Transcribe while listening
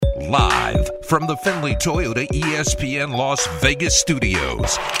Live from the Findlay Toyota ESPN Las Vegas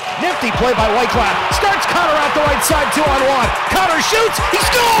studios. Nifty play by Whitecloud. Starts Connor out the right side, 2-on-1. Connor shoots. He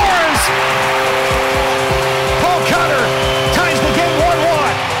scores! Paul Connor ties the game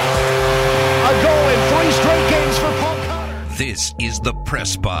 1-1. A goal in 3 straight games for Paul Connor. This is the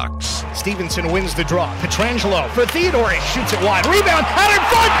Press Box. Stevenson wins the draw. Pietrangelo for Theodore. Shoots it wide. Rebound. Out in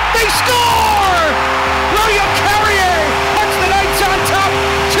front. They score! William Carrier puts the Knights on top.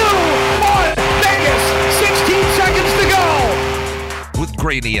 2-1. Vegas. 16 seconds to go. With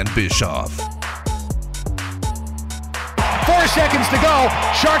Grady and Bischoff. 4 seconds to go.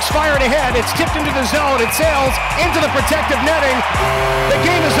 Sharks fire it ahead. It's tipped into the zone. It sails into the protective netting. The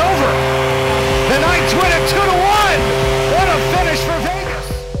game is over. The Knights win it 2-1. What a finish for Vegas.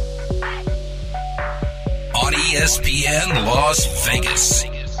 On ESPN Las Vegas.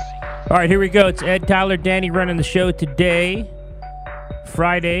 All right, here we go. It's Ed, Tyler, Danny running the show today.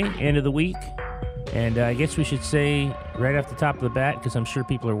 Friday, end of the week. And I guess we should say right off the top of the bat, because I'm sure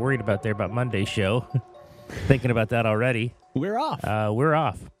people are worried about Monday's show. Thinking about that already. We're off. We're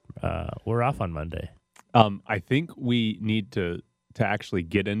off. We're off on Monday. I think we need to actually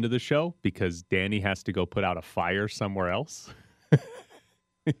get into the show because Danny has to go put out a fire somewhere else.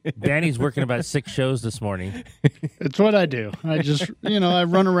 Danny's working about 6 shows this morning. It's what I do. I just, I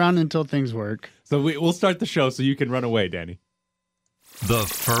run around until things work. So we'll start the show so you can run away, Danny. The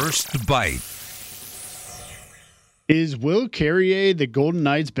first bite. Is Will Carrier the Golden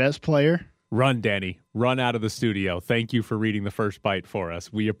Knights' best player? Run, Danny. Run out of the studio. Thank you for reading the first bite for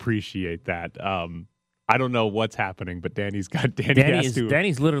us. We appreciate that. I don't know what's happening, but Danny's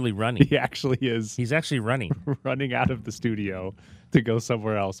literally running. He actually is. He's actually running. Running out of the studio to go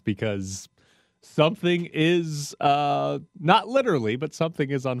somewhere else because something is, not literally, but something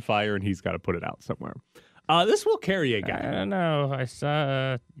is on fire and he's got to put it out somewhere. This Will Carrier guy. I don't know. I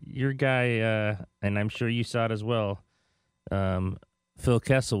saw your guy, and I'm sure you saw it as well. Phil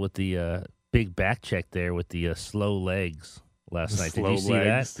Kessel with the big back check there with the slow legs last night. Did you see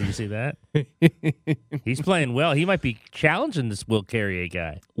that? Did you see that? He's playing well. He might be challenging this Will Carrier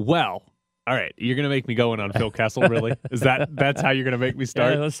guy. Well, all right. You're going to make me go in on Phil Kessel, really? That's how you're going to make me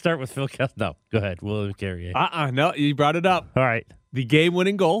start? Yeah, let's start with Phil Kessel. No, go ahead. Will Carrier. No, you brought it up. All right. The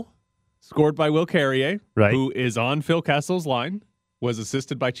game-winning goal scored by Will Carrier, right, who is on Phil Kessel's line, was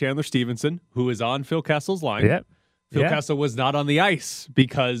assisted by Chandler Stevenson, who is on Phil Kessel's line. Yep. Phil Kessel was not on the ice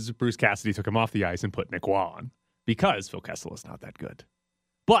because Bruce Cassidy took him off the ice and put Nick Waugh on because Phil Kessel is not that good.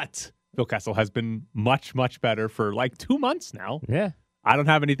 But Phil Kessel has been much, much better for like 2 months now. Yeah. I don't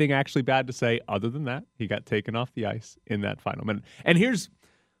have anything actually bad to say other than that. He got taken off the ice in that final minute. And here's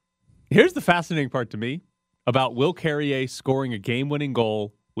the fascinating part to me about Will Carrier scoring a game-winning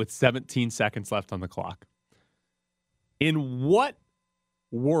goal with 17 seconds left on the clock. In what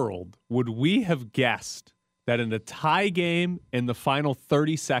world would we have guessed that in a tie game in the final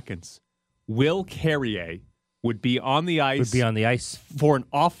 30 seconds, Will Carrier would be on the ice for an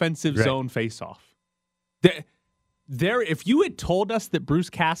offensive zone faceoff? If you had told us that Bruce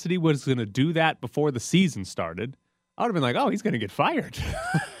Cassidy was going to do that before the season started, I would have been like, oh, he's going to get fired.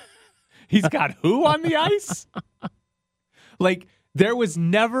 He's got who on the ice? Like, there was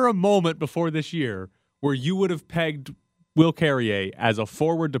never a moment before this year where you would have pegged Will Carrier as a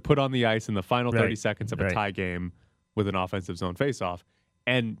forward to put on the ice in the final 30 seconds of a tie game with an offensive zone faceoff.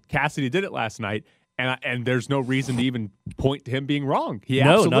 And Cassidy did it last night, and there's no reason to even point to him being wrong. He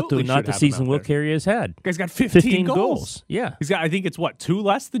absolutely not the season Will Carrier has had. The guy's got 15 goals. Yeah. He's got, I think it's 2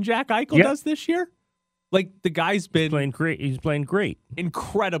 less than Jack Eichel does this year? Like, the guy's been playing great. He's playing great.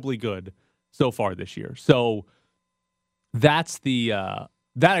 Incredibly good so far this year. So that's that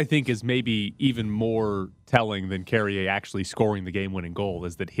I think is maybe even more telling than Carrier actually scoring the game-winning goal,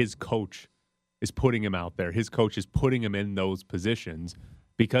 is that his coach is putting him out there. His coach is putting him in those positions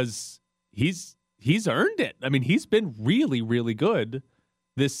because he's earned it. I mean, he's been really, really good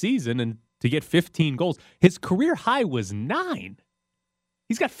this season, and to get 15 goals. His career high was 9.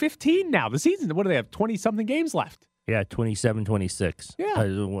 He's got 15 now. The season, what do they have, 20-something games left? Yeah, 27, 26. Yeah.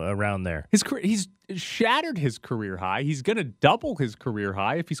 Around there. He's shattered his career high. He's going to double his career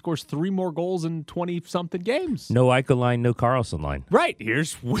high if he scores 3 more goals in 20-something games. No Eichel line, no Carlson line. Right.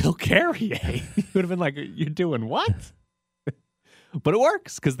 Here's Will Carrier. You would have been like, you're doing what? But it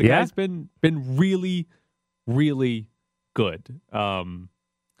works because the guy's been really, really good. Golden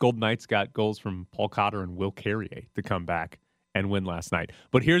Knights got goals from Paul Cotter and Will Carrier to come back and win last night.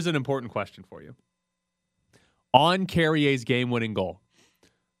 But here's an important question for you. On Carrier's game-winning goal,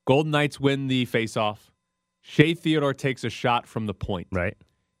 Golden Knights win the faceoff. Shea Theodore takes a shot from the point. Right.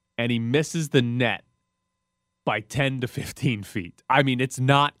 And he misses the net by 10 to 15 feet. I mean, it's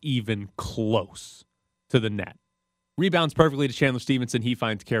not even close to the net. Rebounds perfectly to Chandler Stevenson. He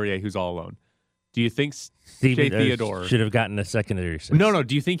finds Carrier, who's all alone. Do you think Shea Theodore should have gotten a secondary assist? No.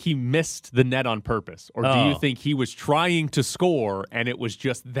 Do you think he missed the net on purpose? Or do you think he was trying to score and it was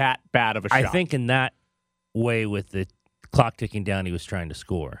just that bad of a shot? I think in that way, with the clock ticking down, he was trying to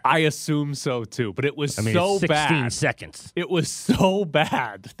score. I assume so, too. But it was so it's 16 bad. seconds. It was so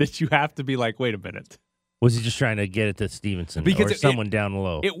bad that you have to be like, wait a minute. Was he just trying to get it to Stevenson Because or someone down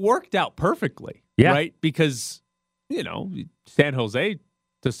low? It worked out perfectly, Yeah. right? Because, San Jose,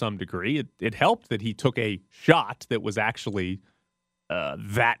 to some degree, it helped that he took a shot that was actually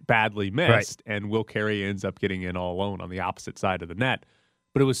that badly missed, and Will Carrier ends up getting in all alone on the opposite side of the net.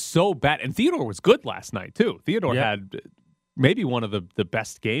 But it was so bad. And Theodore was good last night, too. Theodore had maybe one of the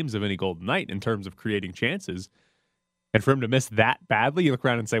best games of any Golden Knight in terms of creating chances. And for him to miss that badly, you look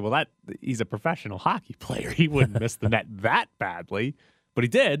around and say, well, he's a professional hockey player. He wouldn't miss the net that badly. But he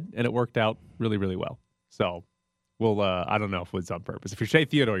did, and it worked out really, really well. So, I don't know if it was on purpose. If you're Shea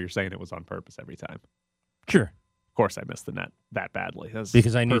Theodore, you're saying it was on purpose every time. Sure. Of course, I missed the net that badly.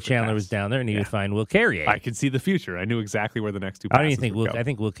 Because I knew Chandler was down there, and he would find Will Carrier. I could see the future. I knew exactly where the next two I passes don't even think would go. I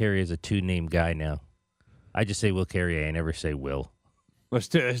think Will Carrier is a two-name guy now. I just say Will Carrier. I never say Will.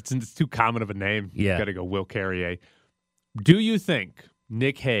 It's too common of a name. Yeah. You've got to go Will Carrier. Do you think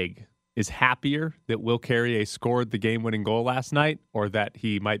Nick Hague is happier that Will Carrier scored the game-winning goal last night, or that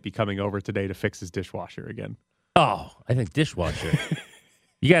he might be coming over today to fix his dishwasher again? Oh, I think dishwasher.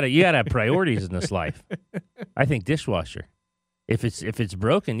 you gotta have priorities in this life. I think dishwasher. If it's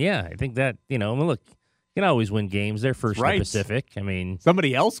broken, yeah, I think that look, you can always win games. They're first in the Pacific. I mean,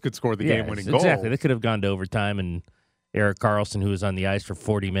 somebody else could score the game-winning goal. Exactly. They could have gone to overtime, and Erik Karlsson, who was on the ice for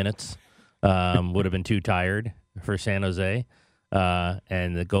 40 minutes, would have been too tired for San Jose,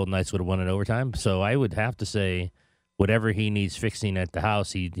 and the Golden Knights would have won in overtime. So I would have to say, whatever he needs fixing at the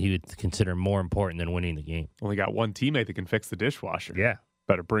house, he would consider more important than winning the game. Only got one teammate that can fix the dishwasher. Yeah.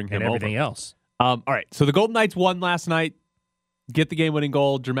 Better bring him and everything over. else. All right, so the Golden Knights won last night, get the game-winning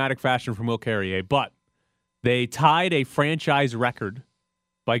goal, dramatic fashion from Will Carrier, but they tied a franchise record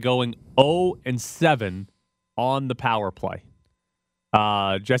by going 0-7 on the power play.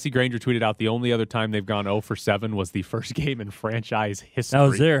 Jesse Granger tweeted out the only other time they've gone 0-7 was the first game in franchise history. I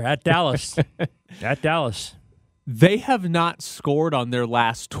was there at Dallas. At Dallas. They have not scored on their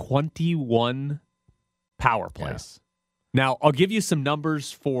last 21 power plays. Yeah. Now, I'll give you some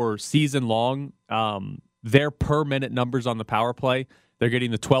numbers for season long. Their per minute numbers on the power play, they're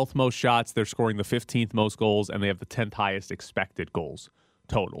getting the 12th most shots, they're scoring the 15th most goals, and they have the 10th highest expected goals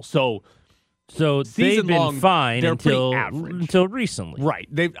total. So they've been fine until recently. Right.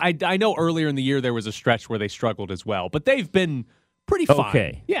 I know earlier in the year there was a stretch where they struggled as well, but they've been pretty fine.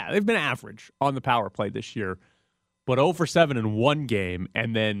 Okay. Yeah, they've been average on the power play this year. But 0-7 in one game,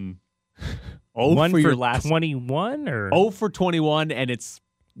 and then 0 for your last 21 or 0 for 21, and it's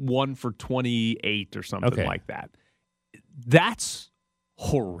 1 for 28 or something like that. That's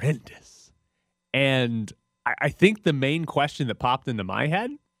horrendous. And I think the main question that popped into my head,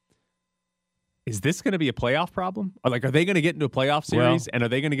 is this going to be a playoff problem? Are they going to get into a playoff series, and are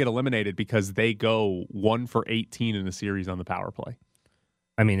they going to get eliminated because they go 1 for 18 in the series on the power play?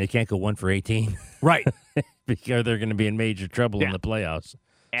 I mean, they can't go 1 for 18. Right. Because they're going to be in major trouble in the playoffs.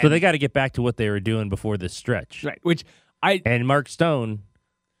 So they got to get back to what they were doing before this stretch. Right. And Mark Stone,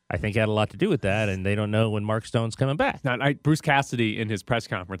 I think, had a lot to do with that, and they don't know when Mark Stone's coming back. Now, Bruce Cassidy, in his press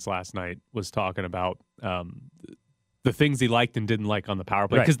conference last night, was talking about the things he liked and didn't like on the power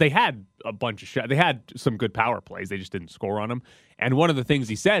play, because they had a bunch of shots. They had some good power plays. They just didn't score on them. And one of the things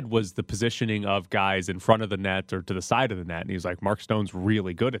he said was the positioning of guys in front of the net or to the side of the net. And he was like, Mark Stone's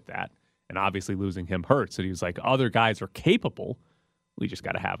really good at that. And obviously losing him hurts. And he was like, other guys are capable. We just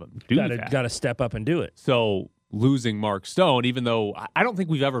got to have them do that. Got to step up and do it. So losing Mark Stone, even though I don't think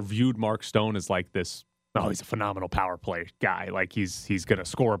we've ever viewed Mark Stone as like this, he's a phenomenal power play guy. Like he's going to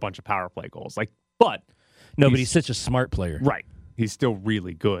score a bunch of power play goals. But he's such a smart player. Right. He's still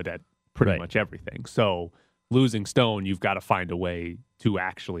really good at pretty much everything. So losing Stone, you've got to find a way to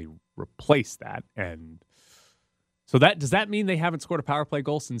actually replace that. And so does that mean they haven't scored a power play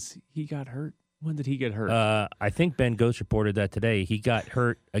goal since he got hurt? When did he get hurt? I think Ben Ghost reported that today. He got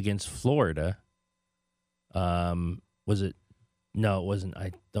hurt against Florida. Was it? No, it wasn't.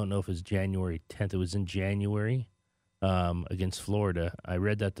 I don't know if it was January 10th. It was in January against Florida. I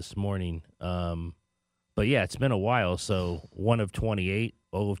read that this morning. But yeah, it's been a while. So 1 of 28,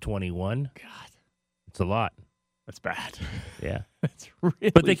 0 of 21. God, it's a lot. That's bad. Yeah. That's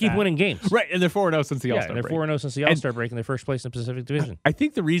really But they keep bad. winning games. Right, and they're 4-0 since the Yeah, All-Star they're break. 4-0 since the All-Star break, and they're first place in the Pacific Division. I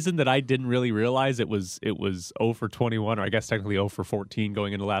think the reason that I didn't really realize it was 0 for 21, or I guess technically 0 for 14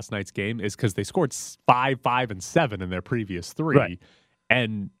 going into last night's game, is because they scored 5, 5, and 7 in their previous 3. Right.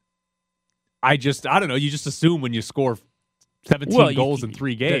 And I don't know, you just assume when you score 17 goals in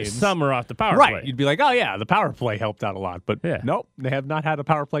 3 games. Some are off the power Right. play. You'd be like, oh, yeah, the power play helped out a lot. But Yeah. nope, they have not had a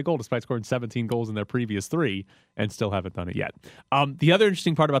power play goal despite scoring 17 goals in their previous 3 and still haven't done it yet. The other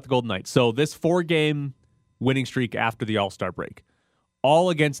interesting part about the Golden Knights, so this 4-game winning streak after the All-Star break, all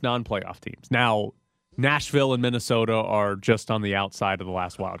against non-playoff teams. Now, Nashville and Minnesota are just on the outside of the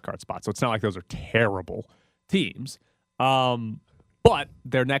last wildcard spot, so it's not like those are terrible teams. But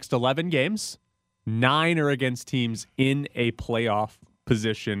their next 11 games, 9 are against teams in a playoff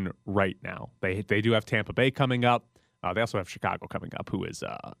position right now. They do have Tampa Bay coming up. They also have Chicago coming up, who is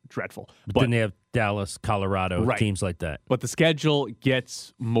dreadful. But then they have Dallas, Colorado, Right. teams like that. But the schedule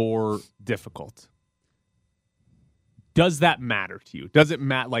gets more difficult. Does that matter to you? Does it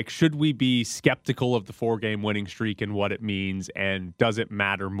matter? Like, should we be skeptical of the 4-game winning streak and what it means? And does it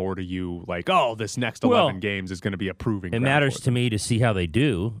matter more to you? Like, oh, this next 11 games is going to be a proving It ground matters for to them. me to see how they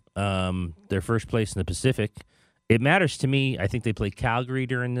do. They're first place in the Pacific. It matters to me. I think they play Calgary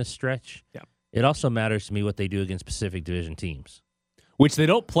during this stretch. Yeah. It also matters to me what they do against Pacific Division teams. Which they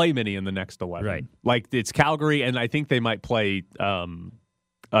don't play many in the next 11. Right. Like, it's Calgary, and I think they might play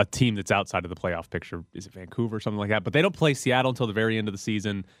a team that's outside of the playoff picture. Is it Vancouver or something like that? But they don't play Seattle until the very end of the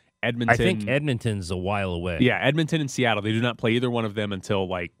season. Edmonton. I think Edmonton's a while away. Yeah, Edmonton and Seattle. They do not play either one of them until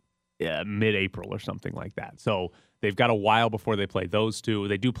like mid-April or something like that. So they've got a while before they play those two.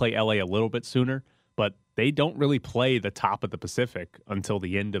 They do play LA a little bit sooner, but they don't really play the top of the Pacific until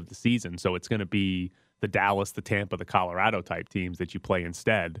the end of the season. So it's going to be the Dallas, the Tampa, the Colorado type teams that you play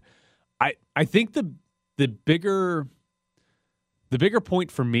instead. I think the bigger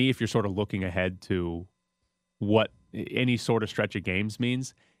point for me, if you're sort of looking ahead to what any sort of stretch of games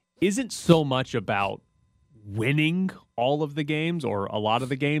means, isn't so much about winning all of the games or a lot of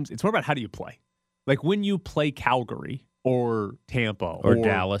the games. It's more about how do you play. Like when you play Calgary or Tampa Or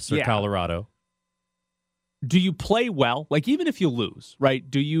Dallas or Colorado. Do you play well? Like even if you lose, right?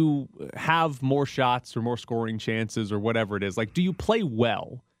 Do you have more shots or more scoring chances or whatever it is? Like do you play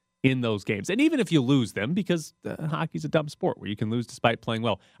well in those games? And even if you lose them, because hockey's a dumb sport where you can lose despite playing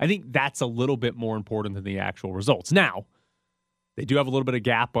well, I think that's a little bit more important than the actual results. Now, they do have a little bit of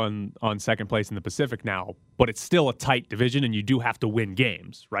gap on second place in the Pacific now, but it's still a tight division, and you do have to win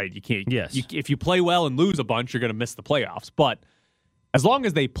games, right? You can't. Yes. If you play well and lose a bunch, you're going to miss the playoffs. But as long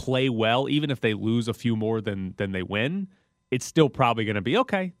as they play well, even if they lose a few more than they win, it's still probably going to be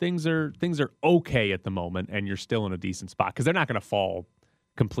okay. Things are okay at the moment, and you're still in a decent spot because they're not going to fall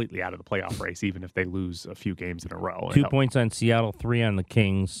completely out of the playoff race, even if they lose a few games in a row. 2 points on Seattle, 3 on the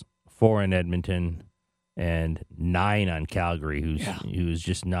Kings, 4 on Edmonton, and 9 on Calgary, who's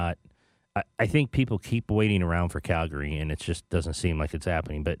just not. I think people keep waiting around for Calgary, and it just doesn't seem like it's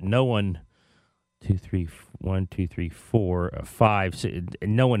happening. But no one, 2, 3, 1, 2, 3, 4, 5.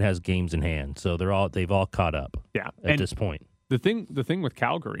 No one has games in hand, so they've all caught up. Yeah, at this point. The thing with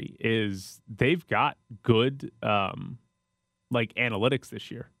Calgary is they've got good like analytics this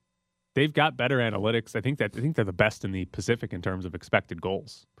year. They've got better analytics. I think they're the best in the Pacific in terms of expected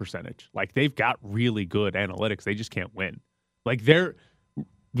goals percentage. Like they've got really good analytics. They just can't win. Like the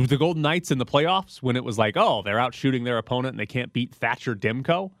Golden Knights in the playoffs when it was like, oh, they're out shooting their opponent and they can't beat Thatcher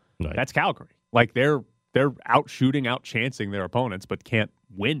Demko. Right. That's Calgary. Like they're out shooting, out chancing their opponents, but can't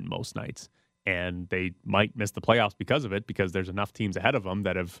win most nights. And they might miss the playoffs because of it, because there's enough teams ahead of them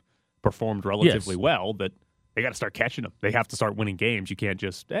that have performed relatively well that they got to start catching them. They have to start winning games. You can't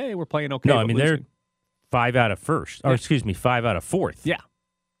just, hey, we're playing okay. No, but I mean, losing. they're 5 out of first. Or, excuse me, 5 out of fourth. Yeah.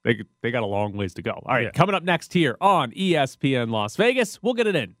 They got a long ways to go. All right, Yeah. Coming up next here on ESPN Las Vegas, we'll get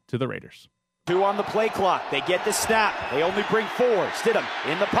it in to the Raiders. 2 on the play clock. They get the snap. They only bring 4. Stidham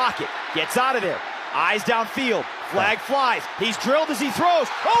in the pocket. Gets out of there. Eyes downfield. Flag flies. He's drilled as he throws.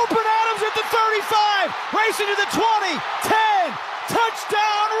 Open Adams at the 35. Racing to the 20. 10.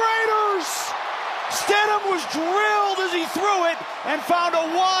 Touchdown Raiders. Stidham was drilled as he threw it and found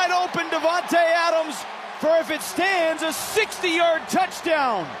a wide open Devontae Adams for, if it stands, a 60-yard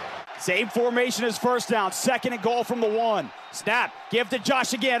touchdown. Same formation as first down. 2nd and goal from the 1. Snap. Give to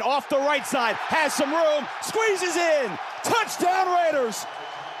Josh again. Off the right side. Has some room. Squeezes in. Touchdown Raiders.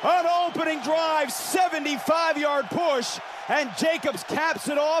 An opening drive. 75-yard push. And Jacobs caps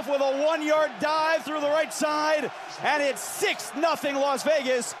it off with a 1-yard dive through the right side. And it's 6-0 Las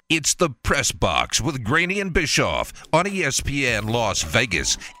Vegas. It's the Press Box with Graney and Bischoff on ESPN Las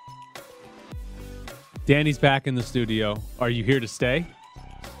Vegas. Danny's back in the studio. Are you here to stay?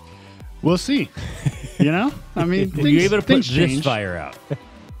 We'll see. You know? I mean, Were you able to put things this change. fire out?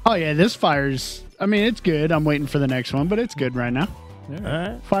 Oh, yeah, this fire's, I mean, it's good. I'm waiting for the next one, but it's good right now. All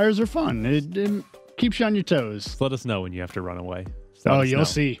right. Fires are fun. It keeps you on your toes. Just let us know when you have to run away. Just Oh, let us you'll know.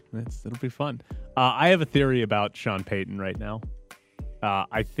 see. It'll be fun. I have a theory about Sean Payton right now.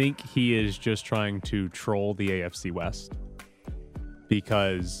 I think he is just trying to troll the AFC West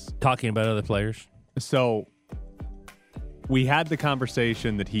because Talking about other players. so we had the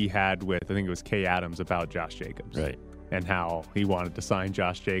conversation that he had with, I think it was Kay Adams, about Josh Jacobs. Right. And how he wanted to sign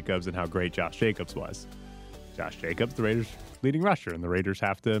Josh Jacobs and how great Josh Jacobs was. Josh Jacobs, the Raiders' leading rusher, and the Raiders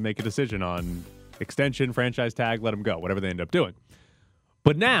have to make a decision on extension, franchise tag, let him go, whatever they end up doing.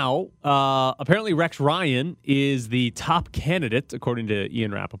 But now, apparently Rex Ryan is the top candidate, according to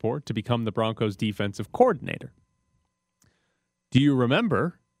Ian Rappaport, to become the Broncos' defensive coordinator. Do you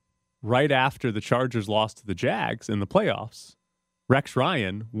remember, right after the Chargers lost to the Jags in the playoffs, Rex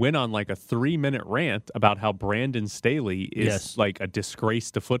Ryan went on like a 3-minute rant about how Brandon Staley is Yes. like a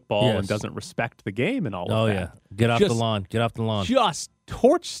disgrace to football and Yes. doesn't respect the game and all Oh, of that. yeah. Get off Just- the lawn. Get off the lawn. Just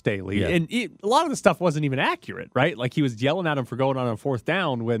torch Staley. Yeah. And a lot of the stuff wasn't even accurate, right? Like he was yelling at him for going on 4th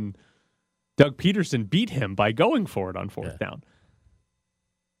down when Doug Peterson beat him by going for it on 4th down.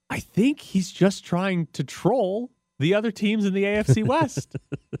 I think he's just trying to troll the other teams in the AFC West.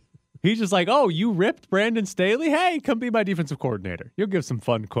 He's just like, oh, you ripped Brandon Staley? Hey, come be my defensive coordinator. You'll give some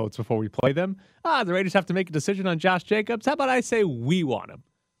fun quotes before we play them. The Raiders have to make a decision on Josh Jacobs. How about I say we want him?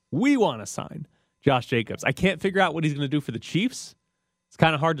 We want to sign Josh Jacobs. I can't figure out what he's going to do for the Chiefs. It's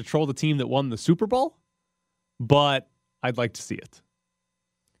kind of hard to troll the team that won the Super Bowl, but I'd like to see it.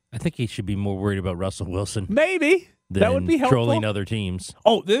 I think he should be more worried about Russell Wilson Maybe. than That would be helpful. trolling other teams.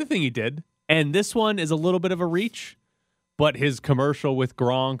 Oh, the other thing he did, and this one is a little bit of a reach, but his commercial with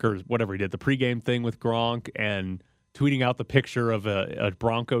Gronk or whatever he did, the pregame thing with Gronk and tweeting out the picture of a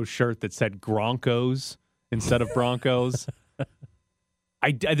Broncos shirt that said Gronkos instead of Broncos.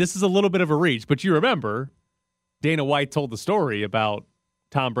 This is a little bit of a reach, but you remember Dana White told the story about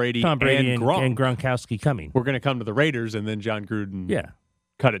Tom Brady and Gronk. and Gronkowski coming. We're going to come to the Raiders, and then John Gruden Yeah.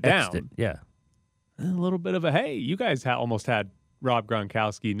 cut it X'd down. it. Yeah. A little bit of a, hey, you guys almost had Rob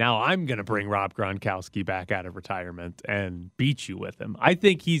Gronkowski. Now I'm going to bring Rob Gronkowski back out of retirement and beat you with him. I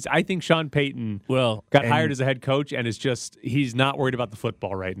think Sean Payton Well, got and- hired as a head coach and he's not worried about the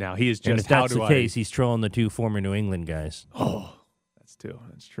football right now. He is And just, if how that's do the I? case, he's trolling the two former New England guys.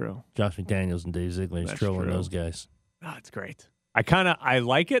 That's true. Josh McDaniels and Dave Ziegler. He's That's trolling true. those guys. Oh, it's great. I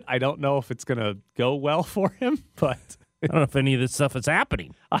like it. I don't know if it's going to go well for him, but I don't know if any of this stuff is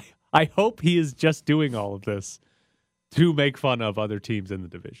happening. I hope he is just doing all of this to make fun of other teams in the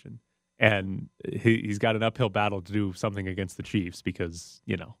division. And he's got an uphill battle to do something against the Chiefs because,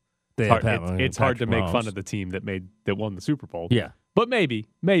 They it's have hard, it's hard to Patrick make fun Mahomes. of the team that won the Super Bowl. Yeah. But maybe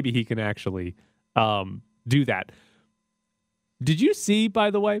he can actually do that. Did you see, by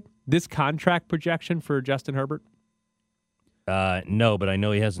the way, this contract projection for Justin Herbert? No, but I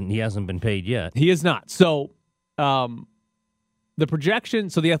know he hasn't been paid yet. He is not. So the projection,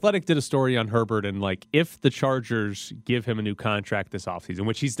 so the Athletic did a story on Herbert and like if the Chargers give him a new contract this offseason,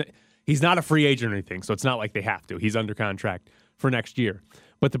 which he's not a free agent or anything, so it's not like they have to. He's under contract for next year.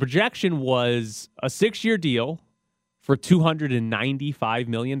 But the projection was a 6-year deal for $295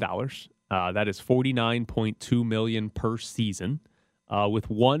 million. That is $49.2 million per season, with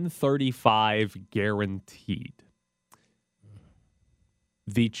 $135 guaranteed.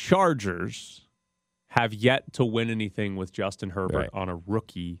 The Chargers have yet to win anything with Justin Herbert Right. on a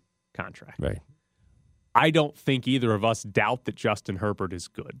rookie contract. Right. I don't think either of us doubt that Justin Herbert is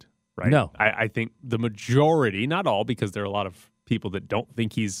good. Right? No. I think the majority, not all, because there are a lot of people that don't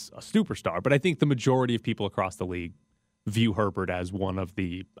think he's a superstar, but I think the majority of people across the league view Herbert as one of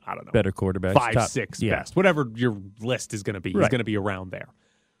the, I don't know, Better quarterbacks. 5, top- 6 yeah. best, whatever your list is going to be. He's Right. going to be around there.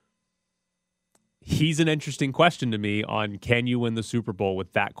 He's an interesting question to me on can you win the Super Bowl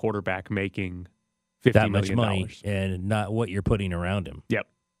with that quarterback making $50 That much million? money and not what you're putting around him. Yep.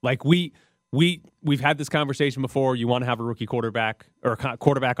 Like we've had this conversation before. You want to have a rookie quarterback or a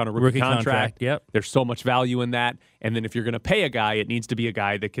quarterback on a rookie contract. Yep. There's so much value in that. And then if you're going to pay a guy, it needs to be a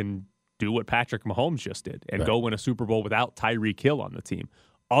guy that can do what Patrick Mahomes just did and Right. go win a Super Bowl without Tyreek Hill on the team.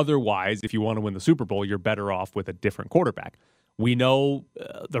 Otherwise, if you want to win the Super Bowl, you're better off with a different quarterback. We know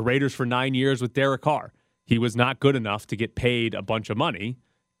the Raiders for 9 years with Derek Carr. He was not good enough to get paid a bunch of money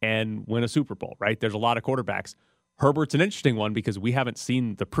and win a Super Bowl, right? There's a lot of quarterbacks. Herbert's an interesting one because we haven't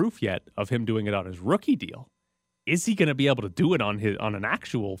seen the proof yet of him doing it on his rookie deal. Is he going to be able to do it on an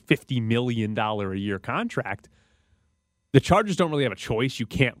actual $50 million a year contract? The Chargers don't really have a choice. You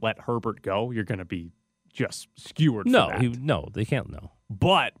can't let Herbert go. You're going to be just skewered. No, for that. They can't. No,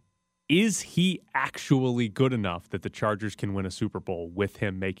 But is he actually good enough that the Chargers can win a Super Bowl with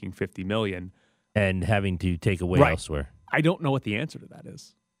him making $50 million and having to take away Right. elsewhere? I don't know what the answer to that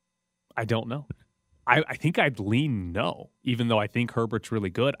is. I don't know. I think I'd lean no, even though I think Herbert's really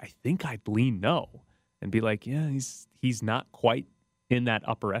good. I think I'd lean no and be like, yeah, he's not quite in that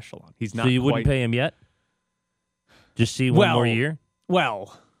upper echelon. He's not. So you wouldn't quite, pay him yet? Just see one more year?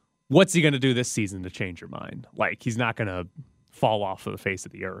 Well, what's he going to do this season to change your mind? Like, he's not going to fall off of the face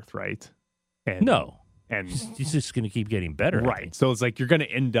of the earth, right? And, No. And He's just going to keep getting better. I right. think. So it's like you're going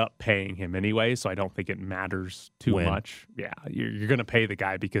to end up paying him anyway. So I don't think it matters too When? much. Yeah, you're going to pay the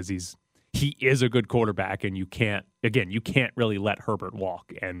guy because he is a good quarterback, and you can't really let Herbert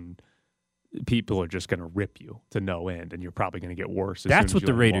walk, and people are just going to rip you to no end, and you're probably going to get worse. That's what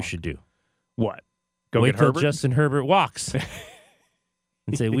the Raiders should do. What? Go Wait get till Herbert? Justin Herbert walks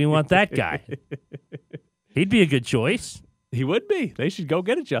and say, we want that guy. He'd be a good choice. He would be. They should go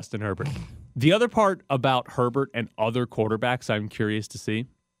get a Justin Herbert. The other part about Herbert and other quarterbacks I'm curious to see,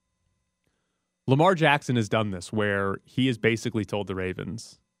 Lamar Jackson has done this where he has basically told the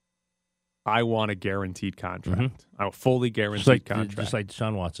Ravens, I want a guaranteed contract. I want a fully guaranteed contract. Just like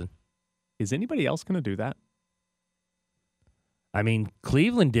Deshaun Watson. Is anybody else going to do that? I mean,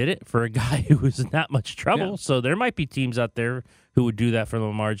 Cleveland did it for a guy who was in not much trouble. Yeah. So there might be teams out there who would do that for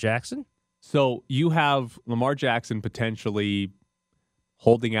Lamar Jackson. So you have Lamar Jackson potentially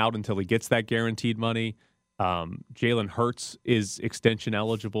holding out until he gets that guaranteed money. Jalen Hurts is extension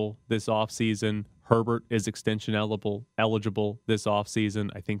eligible this offseason. Herbert is extension eligible this offseason.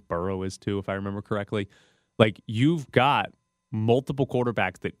 I think Burrow is too, if I remember correctly. Like, you've got multiple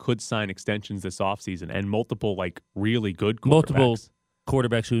quarterbacks that could sign extensions this offseason and multiple, like, really good quarterbacks. Multiple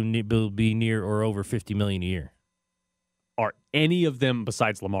quarterbacks who will be near or over $50 million a year. Are any of them,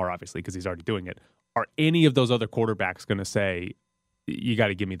 besides Lamar, obviously, because he's already doing it, are any of those other quarterbacks going to say, you got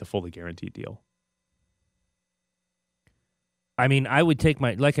to give me the fully guaranteed deal? I mean, I would take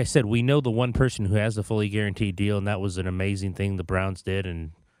like I said, we know the one person who has the fully guaranteed deal, and that was an amazing thing the Browns did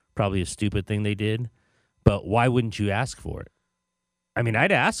and probably a stupid thing they did. But why wouldn't you ask for it? I mean,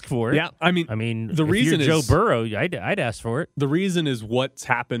 I'd ask for it. Yeah, I mean, the if reason you're is Joe Burrow, I'd ask for it. The reason is what's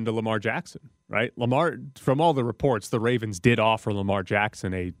happened to Lamar Jackson, right? Lamar, from all the reports, the Ravens did offer Lamar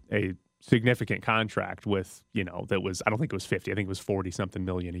Jackson a significant contract with, that was, I don't think it was 50, I think it was 40-something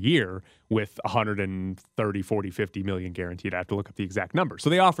million a year with 130, 40, 50 million guaranteed. I have to look up the exact number. So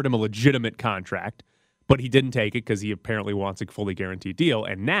they offered him a legitimate contract, but he didn't take it because he apparently wants a fully guaranteed deal.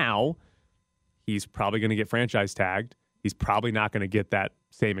 And now he's probably going to get franchise tagged. He's probably not going to get that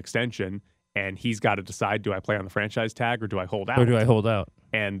same extension, and he's got to decide, do I play on the franchise tag or do I hold out? Or do I hold out?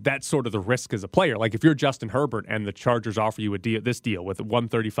 And that's sort of the risk as a player. Like, if you're Justin Herbert and the Chargers offer you this deal with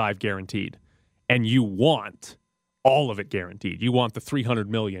 $135 guaranteed, and you want all of it guaranteed, you want the $300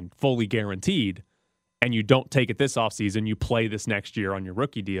 million fully guaranteed, and you don't take it this offseason, you play this next year on your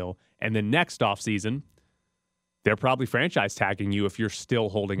rookie deal, and then next offseason, they're probably franchise tagging you if you're still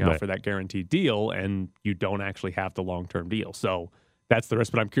holding out for that guaranteed deal and you don't actually have the long-term deal. So that's the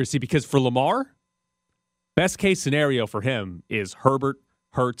risk. But I'm curious to see, because for Lamar, best case scenario for him is Herbert,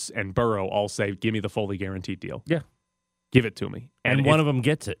 Hurts, and Burrow all say, give me the fully guaranteed deal. Yeah. Give it to me. And one of them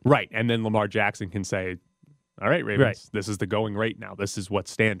gets it. Right. And then Lamar Jackson can say, all right, Ravens, this is the going rate now. This is what's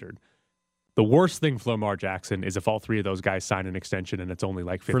standard. The worst thing for Lamar Jackson is if all three of those guys sign an extension and it's only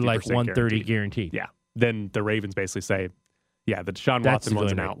like 50% for like 130 guaranteed. Yeah. Then the Ravens basically say, yeah, the Deshaun Watson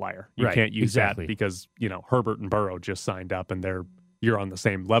one's an outlier. You can't use that because, Herbert and Burrow just signed up and you're on the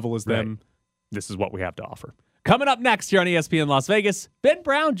same level as them. Right. This is what we have to offer. Coming up next here on ESPN Las Vegas, Ben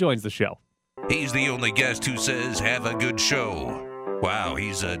Brown joins the show. He's the only guest who says, have a good show. Wow,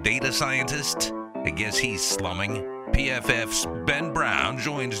 he's a data scientist? I guess he's slumming. PFF's Ben Brown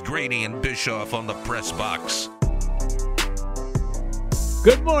joins Grady and Bischoff on the press box.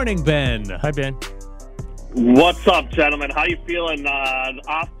 Good morning, Ben. Hi, Ben. What's up, gentlemen? How you feeling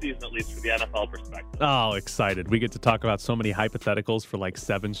off season, at least for the NFL perspective? Oh, excited. We get to talk about so many hypotheticals for like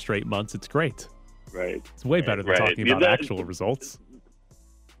 7 straight months. It's great. Right. It's way better than talking about actual results.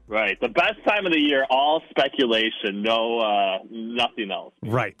 Right. The best time of the year, all speculation, no nothing else.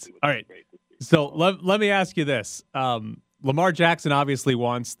 Right. All right. So let me ask you this. Lamar Jackson obviously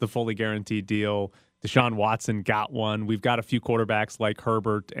wants the fully guaranteed deal. Deshaun Watson got one. We've got a few quarterbacks like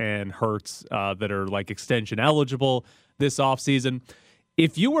Herbert and Hurts that are like extension eligible this offseason.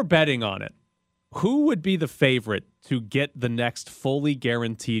 If you were betting on it, who would be the favorite to get the next fully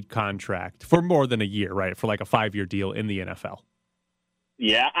guaranteed contract for more than a year, right? For like a 5-year deal in the NFL?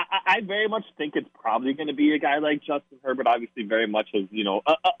 Yeah, I very much think it's probably going to be a guy like Justin Herbert. Obviously, very much has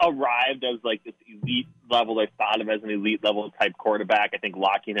arrived as like this elite level. They thought of as an elite level type quarterback. I think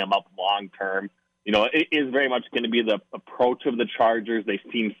locking him up long term, it is very much going to be the approach of the Chargers. They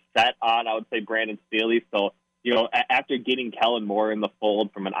seem set on, I would say, Brandon Staley. So after getting Kellen Moore in the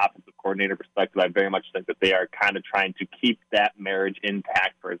fold from an offensive coordinator perspective, I very much think that they are kind of trying to keep that marriage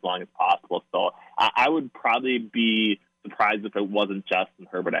intact for as long as possible. So I would probably be surprised if it wasn't Justin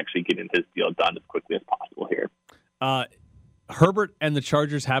Herbert actually getting his deal done as quickly as possible here. Herbert and the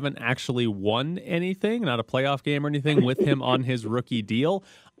Chargers haven't actually won anything, not a playoff game or anything, with him on his rookie deal.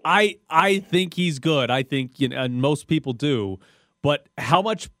 I think he's good. I think, and most people do. But how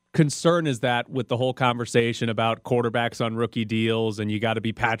much concern is that with the whole conversation about quarterbacks on rookie deals and you got to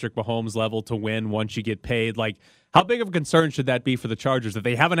be Patrick Mahomes level to win once you get paid? Like, how big of a concern should that be for the Chargers that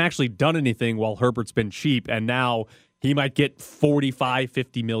they haven't actually done anything while Herbert's been cheap and now he might get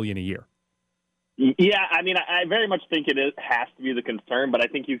 $45-50 million a year? Yeah, I mean, I very much think it has to be the concern, but I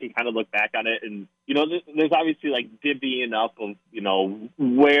think you can kind of look back on it and, there's obviously like divvying up of,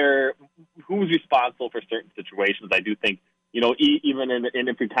 who's responsible for certain situations. I do think, even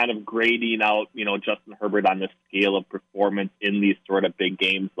if you're kind of grading out, Justin Herbert on the scale of performance in these sort of big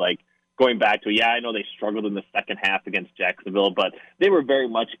games, like going back to, I know they struggled in the second half against Jacksonville, but they were very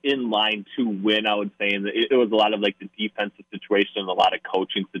much in line to win, I would say. And it was a lot of like the defensive situation and a lot of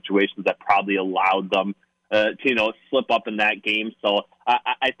coaching situations that probably allowed them to, slip up in that game. So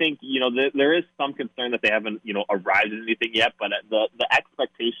I think, there is some concern that they haven't, arrived at anything yet, but the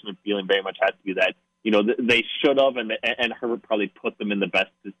expectation and feeling very much has to be that, they should have, and Herbert probably put them in the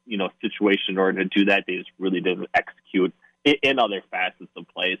best, situation in order to do that. They just really didn't execute in other facets of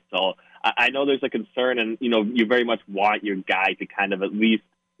play. So I know there's a concern, and, you very much want your guy to kind of at least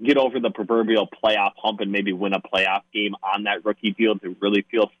get over the proverbial playoff hump and maybe win a playoff game on that rookie deal to really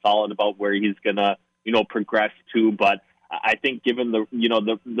feel solid about where he's going to, progress to. But I think given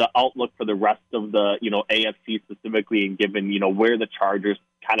the outlook for the rest of the, AFC specifically, and given, where the Chargers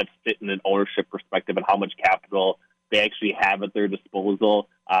kind of sit in an ownership perspective and how much capital they actually have at their disposal,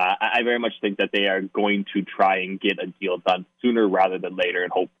 I very much think that they are going to try and get a deal done sooner rather than later,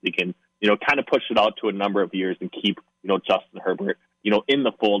 and hopefully can, kind of push it out to a number of years and keep, Justin Herbert, in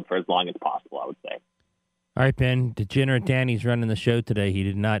the fold for as long as possible, I would say. All right, Ben, Degenerate Danny's running the show today. He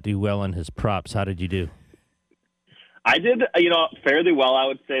did not do well on his props. How did you do? I did, fairly well. I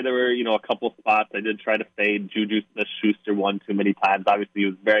would say there were, a couple spots. I did try to fade Juju Smith-Schuster one too many times. Obviously, he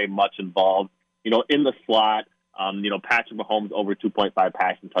was very much involved, in the slot. Patrick Mahomes over 2.5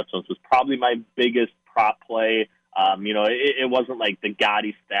 passing touchdowns was probably my biggest prop play. It wasn't like the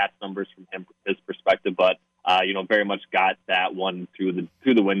gaudy stats numbers from his perspective, but very much got that one through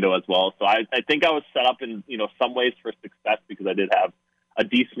the window as well. So I think I was set up in some ways for success because I did have a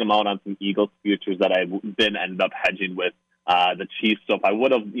decent amount on some Eagles futures that I then ended up hedging with the Chiefs. So if I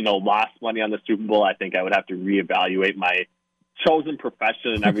would have lost money on the Super Bowl, I think I would have to reevaluate my chosen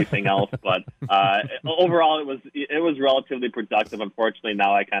profession and everything else. But overall, it was relatively productive. Unfortunately,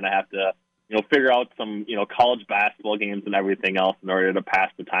 now I kind of have to figure out some college basketball games and everything else in order to pass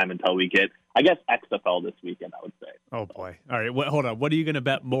the time until we get, I guess, XFL this weekend, I would say. Oh boy! All right, hold on. What are you going to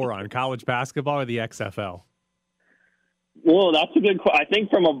bet more on, college basketball or the XFL? Well, that's a good question. I think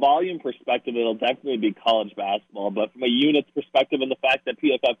from a volume perspective, it'll definitely be college basketball. But from a units perspective and the fact that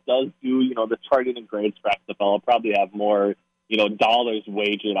PFF does do, the charting and grades for XFL, I'll probably have more, dollars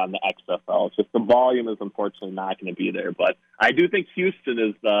wagered on the XFL. It's just the volume is unfortunately not going to be there. But I do think Houston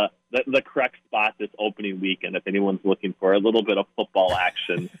is the correct spot this opening weekend. If anyone's looking for a little bit of football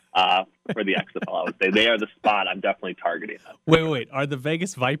action for the XFL, I would say they are the spot I'm definitely targeting. Wait. Are the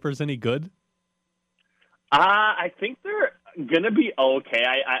Vegas Vipers any good? I think they're gonna be okay.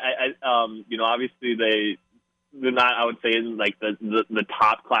 Obviously they're not, I would say, in like the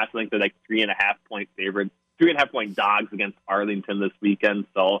top class. I think they're like 3.5 point favorites, 3.5 point dogs against Arlington this weekend.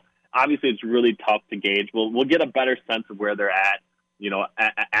 So obviously it's really tough to gauge. We'll get a better sense of where they're at,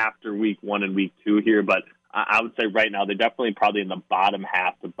 after week 1 and week 2 here. But I would say right now they're definitely probably in the bottom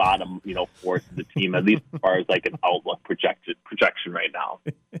half to bottom, fourth of the team, at least as far as like an outlook projection right now.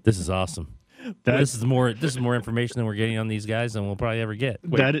 This is awesome. This is more information than we're getting on these guys than we'll probably ever get.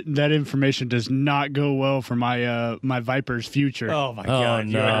 That information does not go well for my my Vipers future. Oh my God!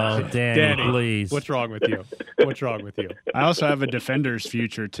 No, Danny, please. What's wrong with you? I also have a Defenders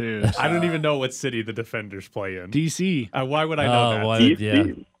future too. So. I don't even know what city the Defenders play in. DC. Why would I know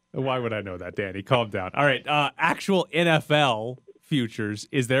that? Why would I know that, Danny? Calm down. All right, actual NFL futures.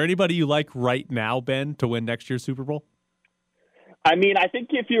 Is there anybody you like right now, Ben, to win next year's Super Bowl? I mean, I think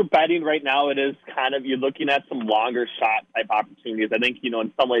if you're betting right now, it is kind of, you're looking at some longer shot type opportunities. I think, in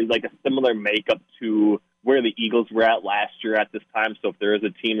some ways, like a similar makeup to where the Eagles were at last year at this time. So if there is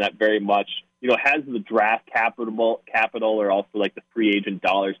a team that very much, has the draft capital or also like the free agent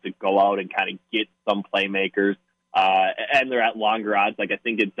dollars to go out and kind of get some playmakers, and they're at longer odds, like I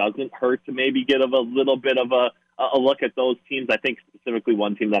think it doesn't hurt to maybe get a little bit of a look at those teams. I think specifically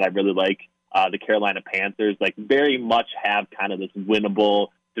one team that I really like, the Carolina Panthers, like very much have kind of this winnable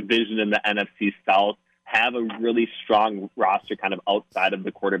division in the NFC South, have a really strong roster kind of outside of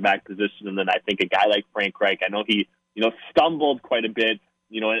the quarterback position. And then I think a guy like Frank Reich, I know he, stumbled quite a bit,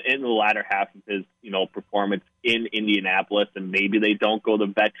 in the latter half of his, performance in Indianapolis, and maybe they don't go the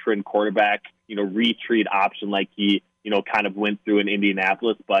veteran quarterback, retreat option like he, kind of went through in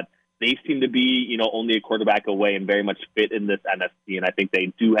Indianapolis, but they seem to be, only a quarterback away and very much fit in this NFC. And I think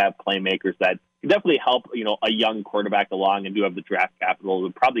they do have playmakers that can definitely help, a young quarterback along, and do have the draft capital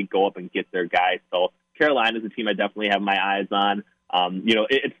to probably go up and get their guys. So Carolina is a team I definitely have my eyes on.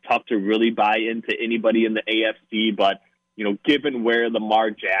 It's tough to really buy into anybody in the AFC, but, given where Lamar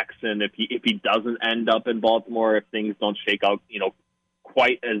Jackson, if he doesn't end up in Baltimore, if things don't shake out,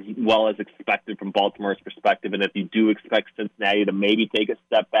 quite as well as expected from Baltimore's perspective, and if you do expect Cincinnati to maybe take a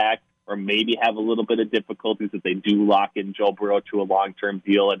step back or maybe have a little bit of difficulties if they do lock in Joe Burrow to a long-term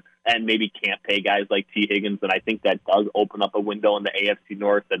deal and maybe can't pay guys like T. Higgins, then I think that does open up a window in the AFC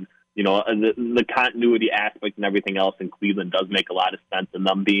North. And, the continuity aspect and everything else in Cleveland does make a lot of sense, and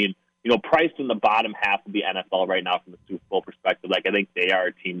them being, priced in the bottom half of the NFL right now from the Super Bowl perspective. Like, I think they are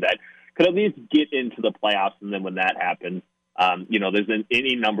a team that could at least get into the playoffs, and then when that happens, there's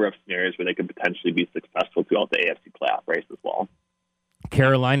any number of scenarios where they could potentially be successful throughout the AFC playoff race as well.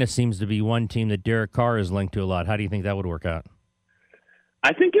 Carolina seems to be one team that Derek Carr is linked to a lot. How do you think that would work out?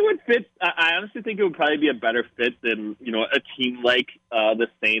 I think it would fit. I honestly think it would probably be a better fit than, a team like the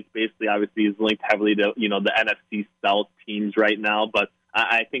Saints. Basically, obviously, is linked heavily to, the NFC South teams right now. But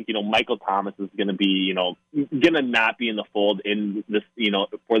I think, Michael Thomas is going to be, going to not be in the fold in this,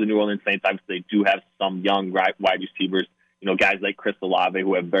 for the New Orleans Saints. Obviously, they do have some young wide receivers, guys like Chris Olave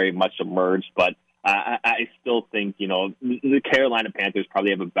who have very much emerged. But I still think, the Carolina Panthers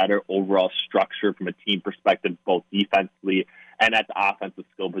probably have a better overall structure from a team perspective, both defensively and at the offensive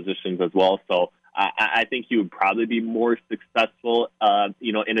skill positions as well. So I think he would probably be more successful,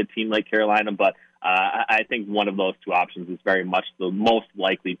 in a team like Carolina. But I think one of those two options is very much the most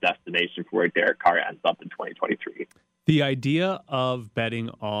likely destination for where Derek Carr ends up in 2023. The idea of betting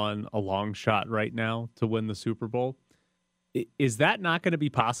on a long shot right now to win the Super Bowl, is that not going to be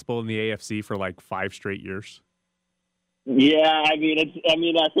possible in the AFC for like 5 straight years? Yeah, I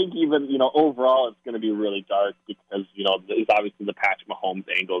think even, overall it's going to be really dark because, there's obviously the Patrick Mahomes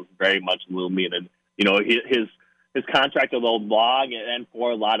angle is very much looming, and, his contract, although long and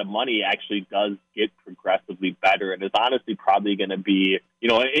for a lot of money, actually does get progressively better, and is honestly probably going to be,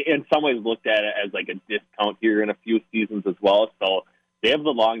 in some ways looked at it as like a discount here in a few seasons as well. So they have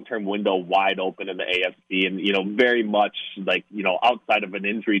the long-term window wide open in the AFC, and, very much like, outside of an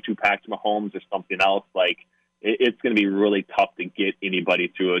injury to Patrick Mahomes or something else, like, it's going to be really tough to get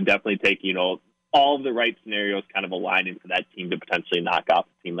anybody through. It would definitely take, all of the right scenarios kind of aligning for that team to potentially knock off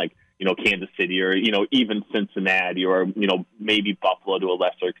a team like, Kansas City or, even Cincinnati or, maybe Buffalo to a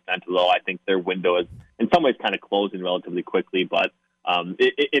lesser extent, although I think their window is in some ways kind of closing relatively quickly. But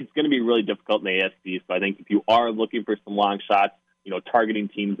it's going to be really difficult in the AFC. So I think if you are looking for some long shots, targeting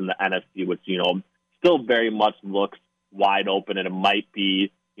teams in the NFC, which, still very much looks wide open, and it might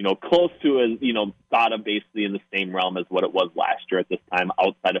be, close to thought of basically in the same realm as what it was last year at this time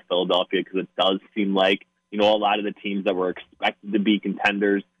outside of Philadelphia, because it does seem like, a lot of the teams that were expected to be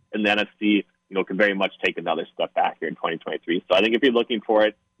contenders in the NFC, can very much take another step back here in 2023. So I think if you're looking for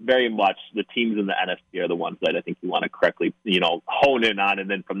it, very much the teams in the NFC are the ones that I think you want to correctly, hone in on. And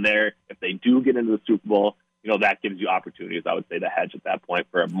then from there, if they do get into the Super Bowl, that gives you opportunities, I would say, to hedge at that point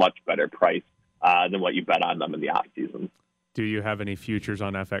for a much better price than what you bet on them in the offseason. Do you have any futures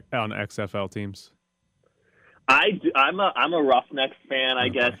on XFL teams? I'm a Roughnecks fan, I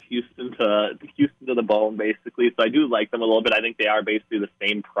guess. Houston to the bone, basically. So I do like them a little bit. I think they are basically the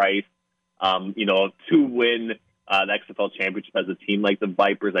same price, to win the XFL championship as a team like the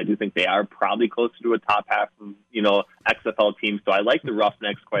Vipers. I do think they are probably closer to a top half of, XFL teams. So I like the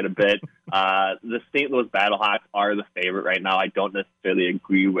Roughnecks quite a bit. The St. Louis Battlehawks are the favorite right now. I don't necessarily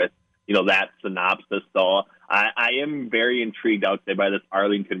agree with, that synopsis. So I am very intrigued, I would say, by this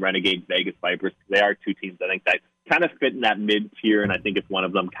Arlington Renegade Vegas Vipers. They are two teams I think that kind of fit in that mid-tier, and I think if one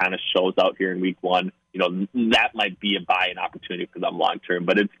of them kind of shows out here in week 1, that might be a buy-in opportunity for them long-term.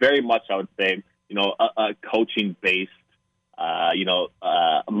 But it's very much, I would say, a coaching-based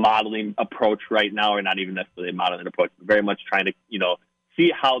modeling approach right now, or not even necessarily a modeling approach, but very much trying to,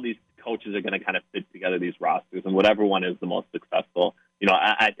 see how these coaches are going to kind of fit together these rosters, and whatever one is the most successful,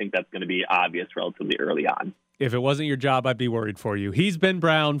 I think that's going to be obvious relatively early on. If it wasn't your job, I'd be worried for you. He's Ben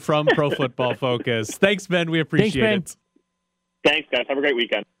Brown from Pro Football Focus. Thanks, Ben. We appreciate it. Thanks, guys. Have a great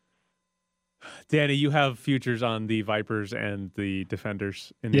weekend. Danny, you have futures on the Vipers and the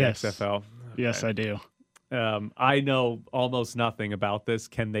Defenders in the XFL. Okay. Yes, I do. I know almost nothing about this.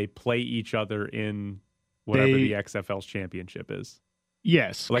 Can they play each other in whatever the XFL's championship is?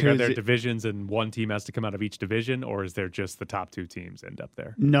 Yes. Like, are there divisions and one team has to come out of each division, or is there just the top two teams end up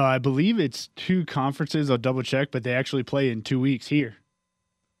there? No, I believe it's two conferences. I'll double check, but they actually play in 2 weeks here.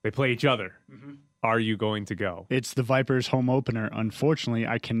 They play each other. Mm-hmm. Are you going to go? It's the Vipers home opener. Unfortunately,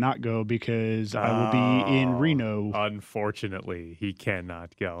 I cannot go because I will be in Reno. Unfortunately, he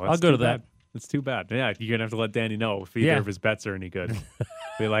cannot go. I'll go to that. It's too bad. Yeah, you're going to have to let Danny know if either of his bets are any good.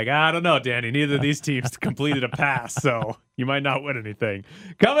 Be like, I don't know, Danny. Neither of these teams completed a pass, so you might not win anything.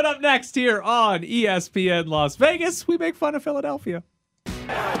 Coming up next here on ESPN Las Vegas, we make fun of Philadelphia.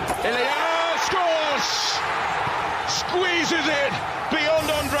 Ilya scores! Squeezes it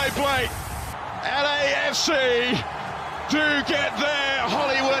beyond Andre Blake. LAFC do get their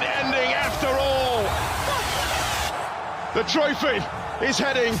Hollywood ending after all. The trophy is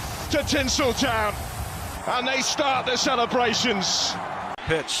heading to Tinseltown, and they start the celebrations.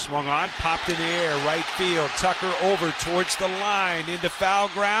 Pitch swung on, popped in the air, right field. Tucker over towards the line, into foul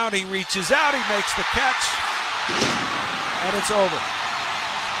ground. He reaches out, he makes the catch, and it's over.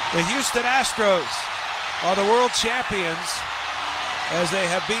 The Houston Astros are the world champions as they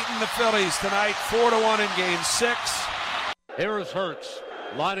have beaten the Phillies tonight 4-1 in Game 6. Here is Hurts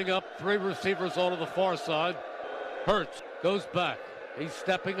lining up three receivers on the far side. Hurts goes back. He's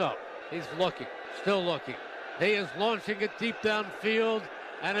stepping up. He's looking, still looking. He is launching it deep downfield,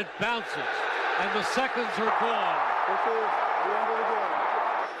 and it bounces. And the seconds are gone. This is the end of the game.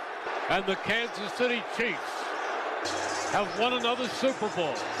 And the Kansas City Chiefs have won another Super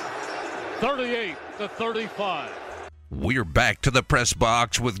Bowl, 38-35. We're back to the press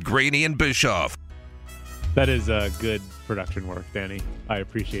box with Grady and Bischoff. That is good production work, Danny. I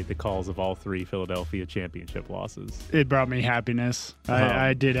appreciate the calls of all three Philadelphia championship losses. It brought me happiness.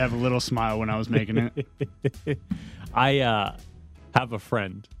 I did have a little smile when I was making it. I have a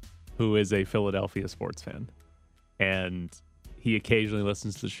friend who is a Philadelphia sports fan, and he occasionally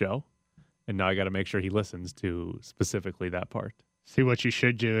listens to the show, and now I got to make sure he listens to specifically that part. See, what you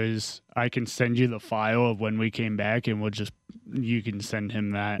should do is I can send you the file of when we came back, and you can send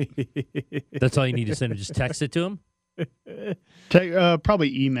him that. That's all you need to send him. Just text it to him?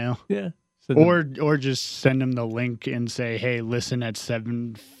 Probably email. Yeah. Or just send him the link and say, hey, listen at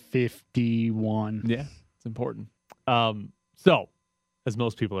 7:51. Yeah, it's important. So, as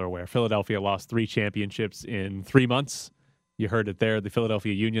most people are aware, Philadelphia lost 3 championships in 3 months. You heard it there. The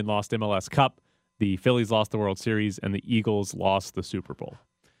Philadelphia Union lost MLS Cup. The Phillies lost the World Series, and the Eagles lost the Super Bowl.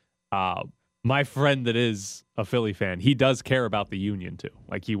 My friend that is a Philly fan, he does care about the Union, too.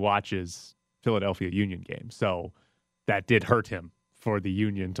 Like, he watches Philadelphia Union games. So that did hurt him for the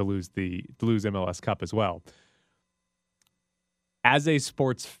Union to lose MLS Cup as well. As a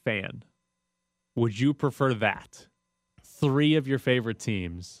sports fan, would you prefer that? 3 of your favorite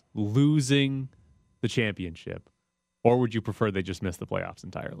teams losing the championship, or would you prefer they just miss the playoffs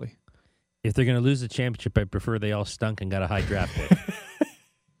entirely? If they're going to lose the championship, I prefer they all stunk and got a high draft pick.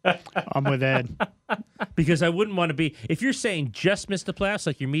 I'm with Ed. Because I wouldn't want to be, if you're saying just miss the playoffs,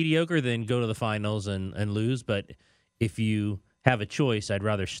 like you're mediocre, then go to the finals and lose. But if you have a choice, I'd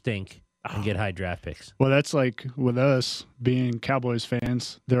rather stink and get high draft picks. Well, that's like with us being Cowboys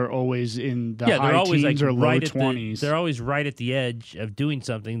fans. They're always in the high always teens or low 20s. They're always right at the edge of doing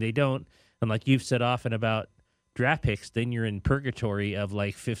something. They don't. And like you've said often about draft picks, then you're in purgatory of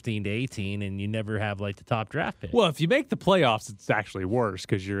like 15 to 18, and you never have like the top draft pick. Well, if you make the playoffs, it's actually worse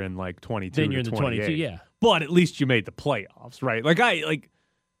because you're in like 22. Then you're in the 22, yeah. But at least you made the playoffs, right?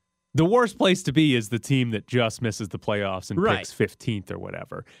 The worst place to be is the team that just misses the playoffs and picks 15th or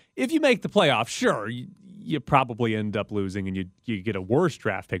whatever. If you make the playoffs, sure, you probably end up losing and you get a worse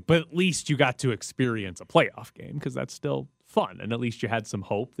draft pick, but at least you got to experience a playoff game because that's still fun, and at least you had some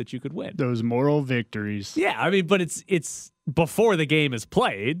hope that you could win. Those moral victories. Yeah, I mean, but it's before the game is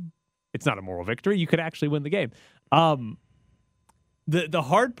played. It's not a moral victory. You could actually win the game. The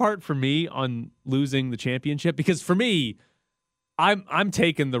hard part for me on losing the championship, because for me, I'm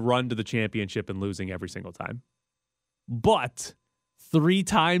taking the run to the championship and losing every single time. But 3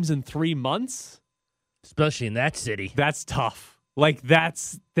 times in 3 months, especially in that city, that's tough. Like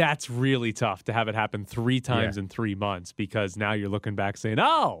that's really tough to have it happen 3 times in 3 months, because now you're looking back saying,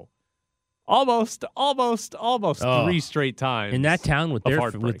 oh, almost 3 straight times in that town with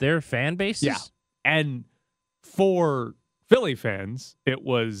heartbreak. their fan bases. Yeah, and for Philly fans, it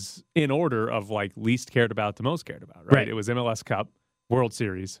was in order of like least cared about to most cared about. Right? It was MLS Cup, World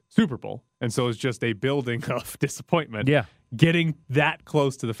Series, Super Bowl, and so it's just a building of disappointment. Yeah, getting that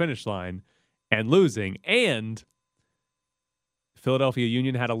close to the finish line and losing. And Philadelphia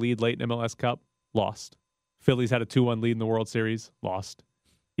Union had a lead late in MLS Cup, lost. Phillies had a 2-1 lead in the World Series, lost.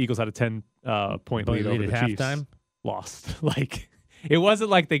 Eagles had a 10-point lead over the Chiefs, halftime, lost. Like, it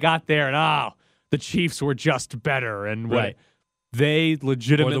wasn't like they got there and the Chiefs were just better and what they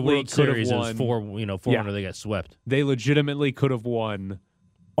legitimately or the World could Series have won. It was 4-1, they got swept. They legitimately could have won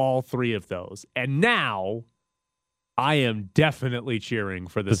all 3 of those. And now I am definitely cheering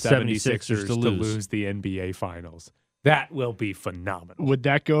for the 76ers to lose the NBA Finals. That will be phenomenal. Would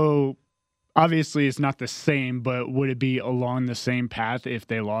that go? Obviously, it's not the same, but would it be along the same path if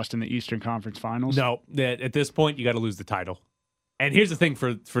they lost in the Eastern Conference Finals? No, at this point, you got to lose the title. And here's the thing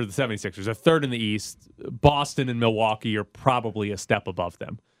for the 76ers. They're third in the East. Boston and Milwaukee are probably a step above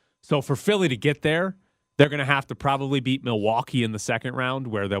them. So for Philly to get there, they're going to have to probably beat Milwaukee in the second round,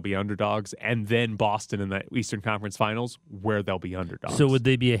 where they'll be underdogs, and then Boston in the Eastern Conference Finals, where they'll be underdogs. So would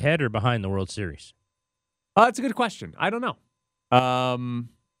they be ahead or behind the World Series? That's a good question. I don't know.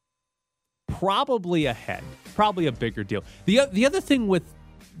 Probably ahead. Probably a bigger deal. The other thing with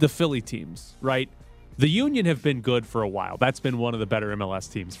the Philly teams, right? The Union have been good for a while. That's been one of the better MLS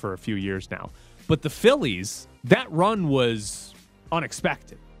teams for a few years now. But the Phillies, that run was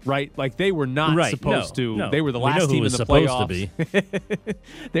unexpected, right? Like they were not supposed to. No. They were the last team in the playoffs.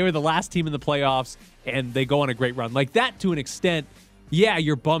 They were the last team in the playoffs, and they go on a great run. Like that, to an extent, yeah,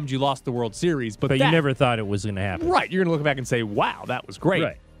 you're bummed you lost the World Series, but you never thought it was going to happen. Right. You're going to look back and say, wow, that was great.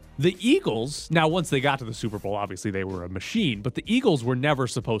 Right. The Eagles, now once they got to the Super Bowl, obviously they were a machine, but the Eagles were never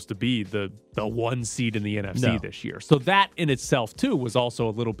supposed to be the 1 seed in the NFC this year. So that in itself, too, was also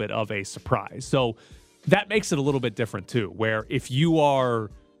a little bit of a surprise. So that makes it a little bit different, too, where if you are,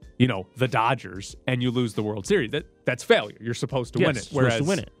 the Dodgers and you lose the World Series, that's failure. You're supposed to win it. Whereas to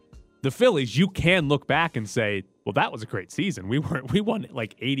win it. The Phillies, you can look back and say, well, that was a great season. We won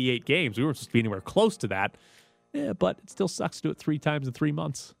like 88 games. We weren't supposed to be anywhere close to that. Yeah, but it still sucks to do it 3 times in 3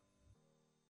 months.